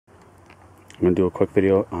I'm going to do a quick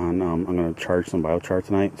video on, I'm going to charge some biochar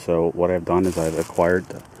tonight. So what I've done is I've acquired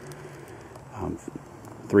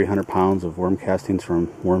 300 pounds of worm castings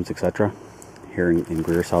from Worms Etc. here in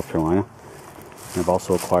Greer, South Carolina. And I've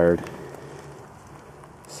also acquired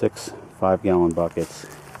 6 5-gallon buckets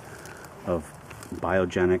of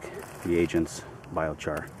biogenic reagents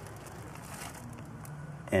biochar.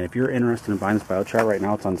 And if you're interested in buying this biochar, right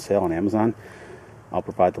now it's on sale on Amazon. I'll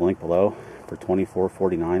provide the link below for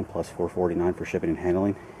 $24.49 plus $4.49 for shipping and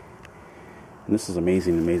handling. And this is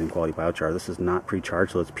amazing quality biochar. This is not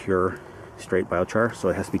pre-charged, so it's pure straight biochar, so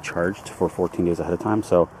it has to be charged for 14 days ahead of time.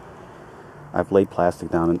 So I've laid plastic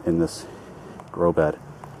down in this grow bed.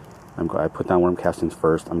 I put down worm castings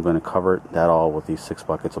first. I'm going to cover that all with these 6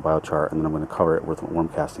 buckets of biochar, and then I'm going to cover it with worm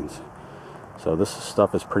castings. So this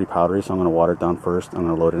stuff is pretty powdery, so I'm going to water it down first. I'm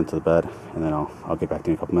going to load it into the bed, and then I'll get back to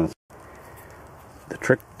you in a couple minutes. The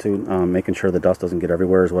trick to making sure the dust doesn't get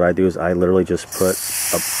everywhere is what I do is I literally just put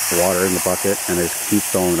water in the bucket and I just keep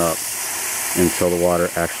filling it up until the water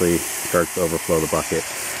actually starts to overflow the bucket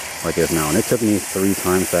like it is now. And it took me 3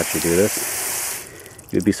 times to actually do this.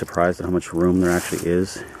 You'd be surprised at how much room there actually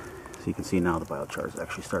is. So you can see now the biochar is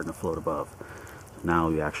actually starting to float above. So now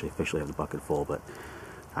we actually officially have the bucket full. But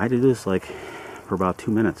I did this like for about 2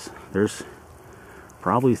 minutes. There's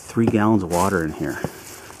probably 3 gallons of water in here.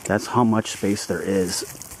 That's how much space there is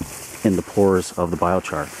in the pores of the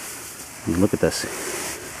biochar. I mean, look at this.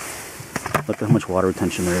 Look at how much water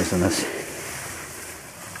retention there is in this.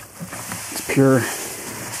 It's pure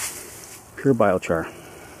biochar.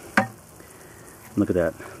 Look at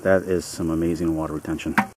that. That is some amazing water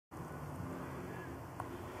retention.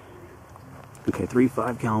 Okay, 3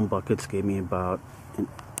 5-gallon buckets gave me about 1.5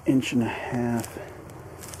 inches. Let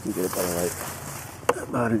me get it better light.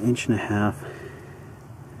 About 1.5 inches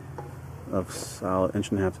of solid,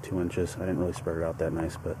 1.5 to 2 inches. I didn't really spread it out that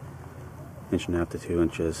nice, but 1.5 to 2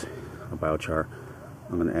 inches of biochar.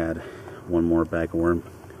 I'm going to add 1 more bag of worm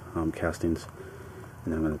castings,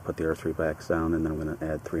 and then I'm going to put the other 3 bags down, and then I'm going to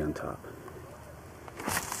add 3 on top.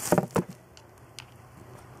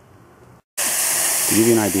 To give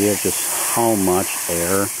you an idea of just how much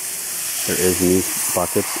air there is in these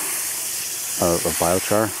buckets of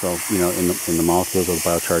biochar, so you know, in the molecules of the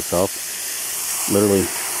biochar itself, literally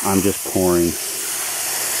I'm just pouring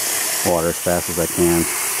water as fast as I can.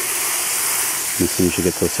 And as soon as you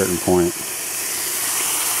get to a certain point,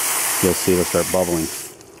 you'll see it'll start bubbling.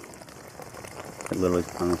 It literally,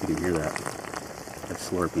 I don't know if you can hear that. That's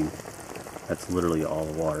slurping. That's literally all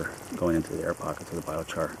the water going into the air pockets of the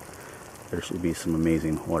biochar. There should be some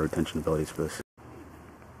amazing water retention abilities for this.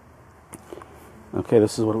 Okay,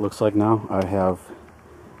 this is what it looks like now. I have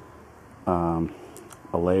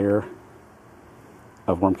a layer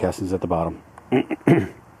of worm castings at the bottom. I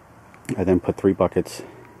then put 3 buckets,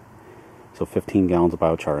 so 15 gallons of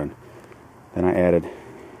biochar in. Then I added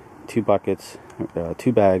 2 bags,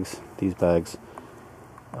 these bags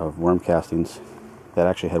of worm castings that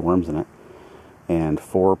actually had worms in it, and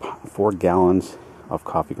 4 gallons of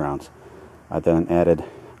coffee grounds. I then added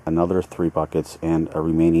another 3 buckets and a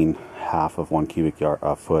remaining half of 1 cubic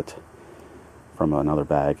foot from another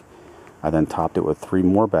bag. I then topped it with 3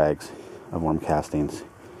 more bags of worm castings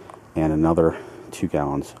and another 2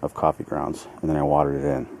 gallons of coffee grounds, and then I watered it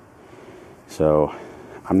in. So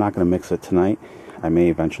I'm not going to mix it tonight. I may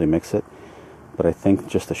eventually mix it, but I think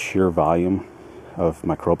just the sheer volume of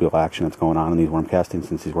microbial action that's going on in these worm castings,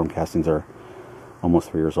 since these worm castings are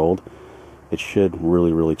almost 3 years old, it should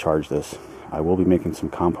really charge this. I will be making some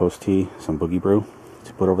compost tea, some boogie brew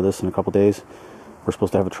to put over this in a couple days. We're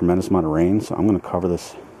supposed to have a tremendous amount of rain, so I'm going to cover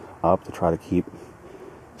this up to try to keep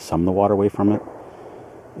some of the water away from it,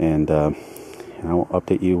 and I'll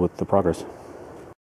update you with the progress.